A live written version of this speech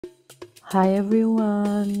Hi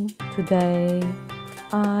everyone! Today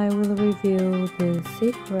I will review the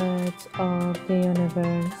secrets of the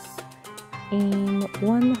universe in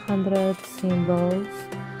 100 Symbols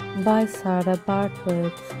by Sarah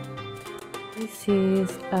Bartlett. This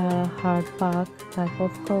is a hardback type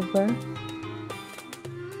of cover.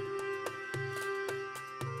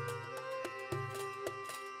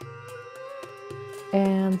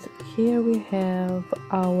 And here we have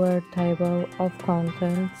our table of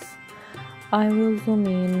contents. I will zoom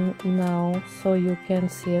in now so you can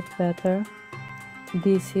see it better.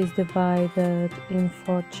 This is divided in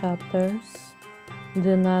 4 chapters: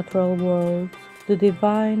 the natural world, the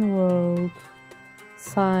divine world,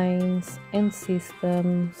 science and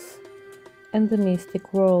systems, and the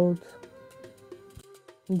mystic world.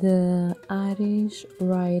 The Irish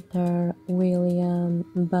writer William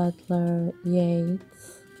Butler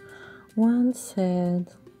Yeats once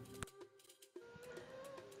said,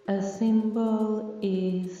 "A symbol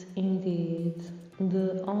is indeed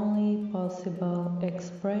the only possible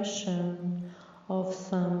expression of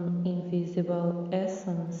some invisible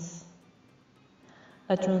essence,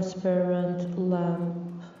 a transparent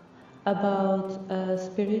lamp about a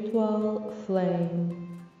spiritual flame."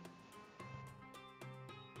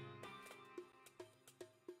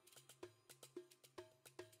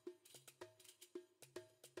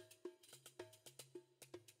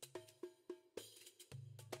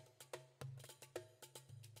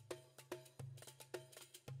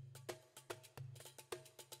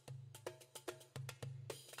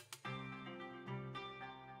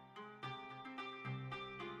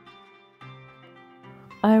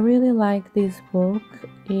 I really like this book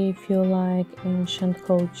if you like ancient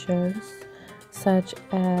cultures such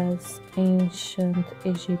as ancient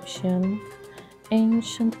Egyptian,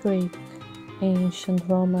 ancient Greek, ancient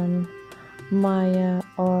Roman, Maya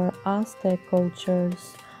or Aztec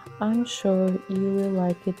cultures. I'm sure you will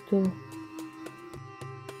like it too.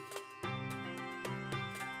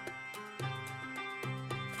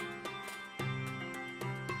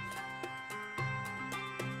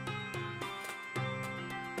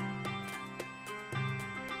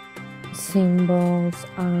 Symbols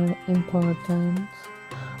are important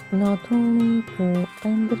not only to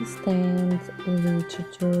understand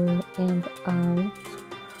literature and art,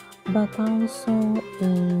 but also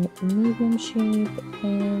in mediumship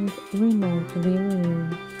and remote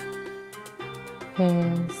viewing.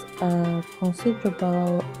 Has a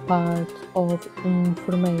considerable part of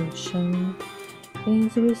information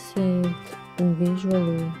is received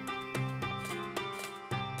visually.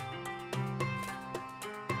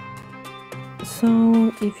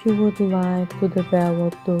 So, if you would like to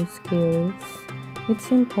develop those skills, it's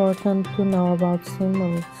important to know about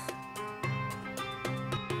symbols.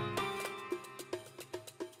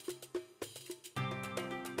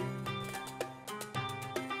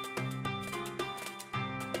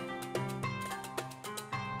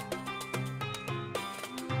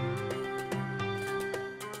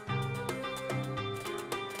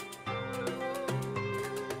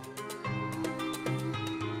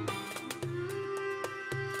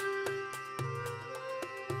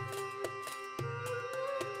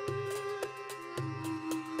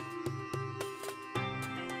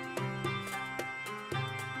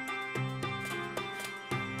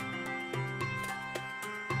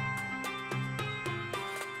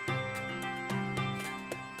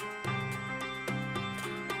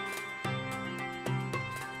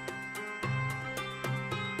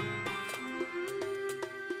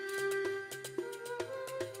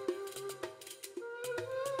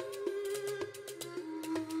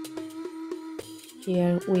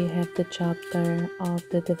 Here we have the chapter of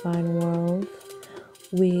the divine world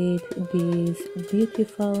with this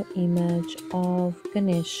beautiful image of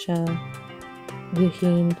Ganesha, the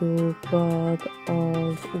Hindu god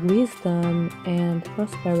of wisdom and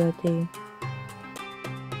prosperity.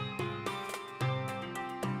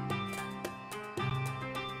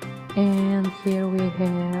 And here we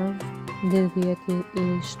have the deity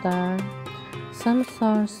Ishtar. Some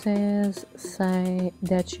sources say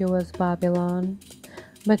that she was Babylon,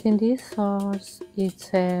 but in this source it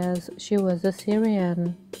says she was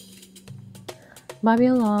Assyrian.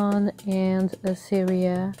 Babylon and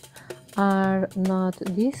Assyria are not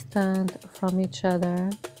distant from each other,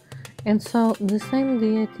 and so the same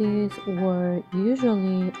deities were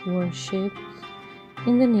usually worshipped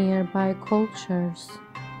in the nearby cultures.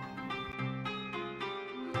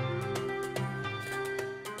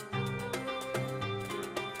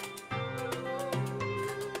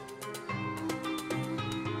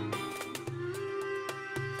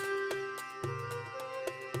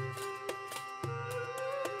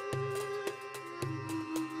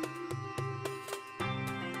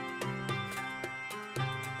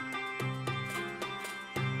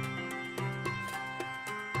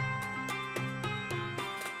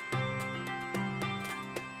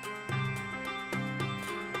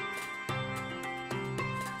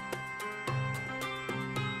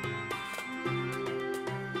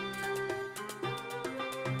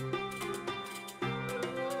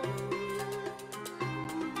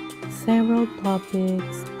 Several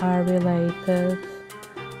topics are related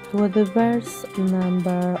to a diverse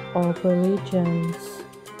number of religions,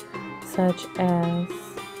 such as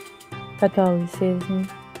Catholicism,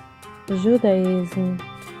 Judaism,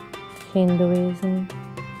 Hinduism,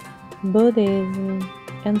 Buddhism,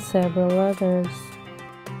 and several others.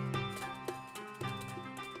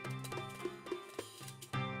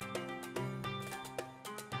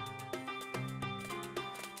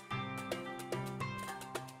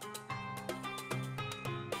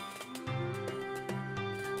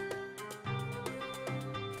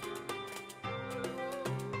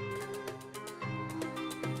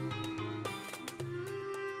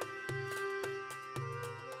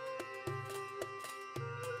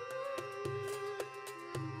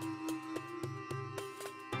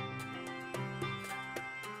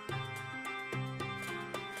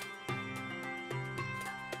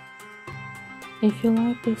 If you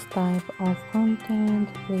like this type of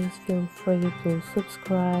content, please feel free to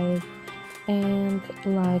subscribe and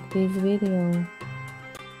like this video.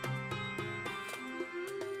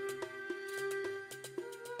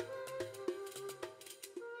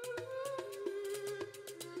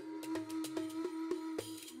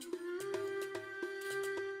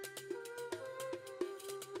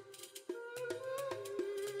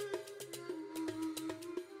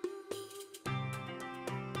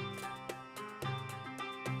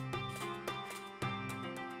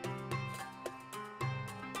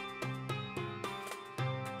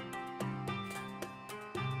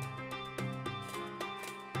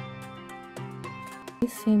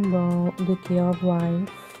 This symbol, the key of life,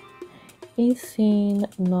 is seen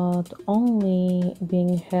not only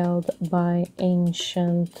being held by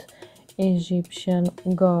ancient Egyptian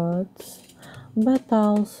gods, but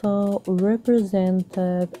also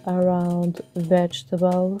represented around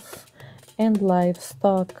vegetables and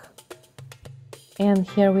livestock. And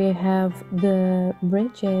here we have the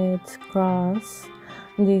Bridget's cross.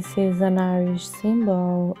 This is an Irish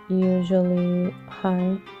symbol usually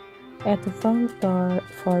hung at the front door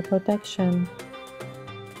for protection.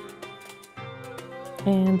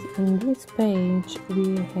 And in this page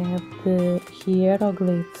we have the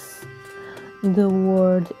hieroglyphs. The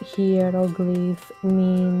word hieroglyph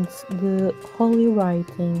means the holy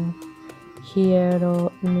writing.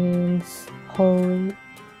 Hiero means holy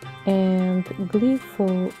and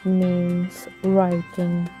glypho means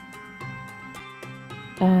writing.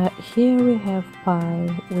 Here we have pi,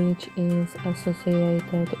 which is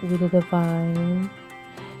associated with the divine.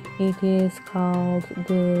 It is called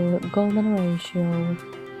the golden ratio.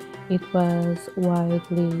 It was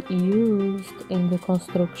widely used in the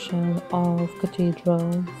construction of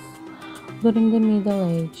cathedrals during the Middle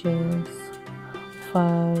Ages,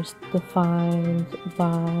 first defined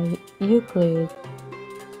by Euclid.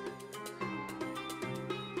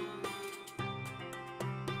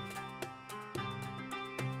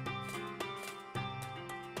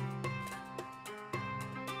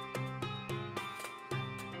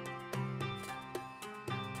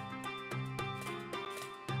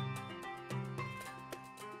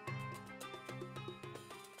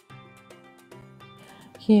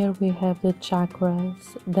 Here we have the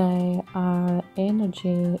chakras. They are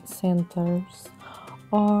energy centers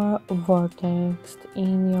or vortex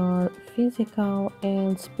in your physical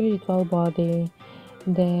and spiritual body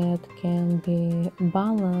that can be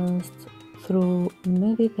balanced through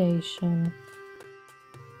meditation.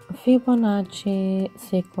 Fibonacci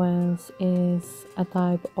sequence is a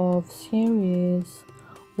type of series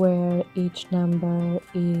where each number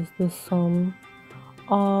is the sum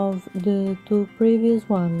of the two previous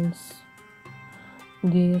ones.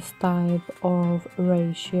 This type of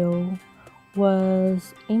ratio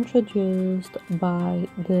was introduced by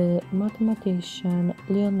the mathematician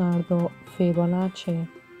Leonardo Fibonacci.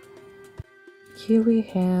 Here we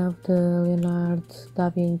have the Leonardo da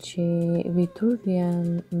Vinci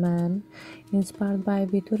Vitruvian Man, inspired by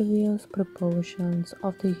Vitruvius' proportions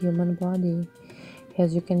of the human body.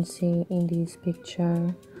 As you can see in this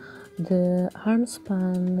picture, the arm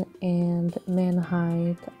span and man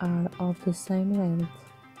height are of the same length.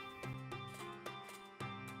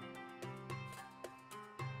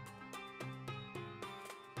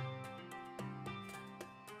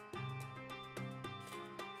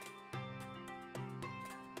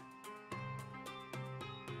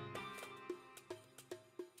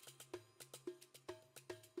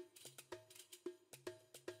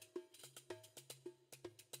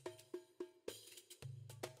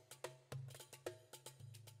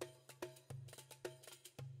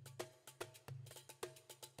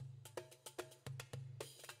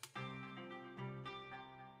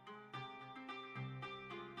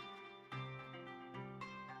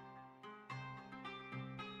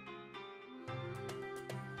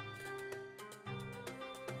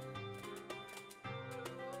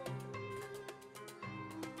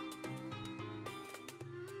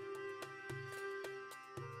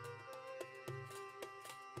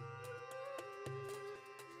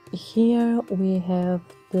 Here we have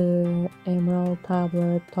the Emerald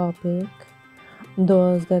Tablet topic.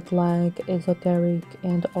 Those that like esoteric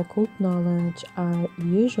and occult knowledge are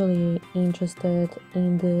usually interested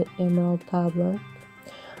in the Emerald Tablet,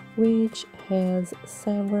 which has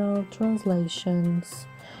several translations,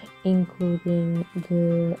 including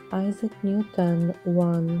the Isaac Newton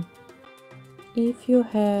one. If you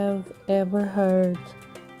have ever heard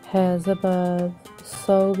 "As above,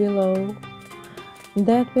 so below,"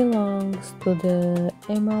 that belongs to the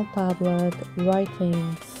Emerald Tablet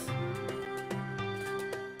writings.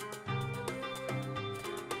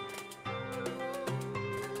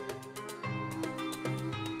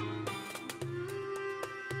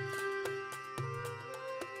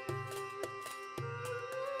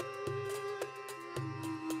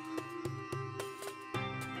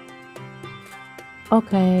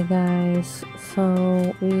 Okay guys,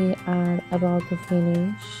 so we are about to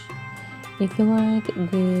finish. If you like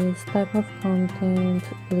this type of content,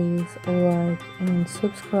 please like and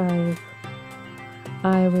subscribe.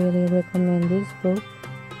 I really recommend this book.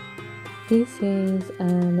 This is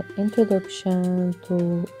an introduction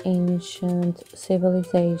to ancient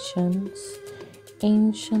civilizations,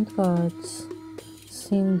 ancient gods,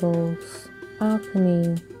 symbols,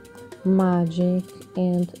 alchemy, magic,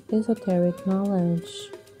 and esoteric knowledge.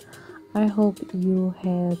 I hope you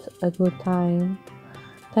had a good time.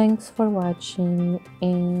 Thanks for watching,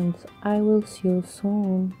 and I will see you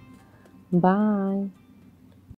soon. Bye.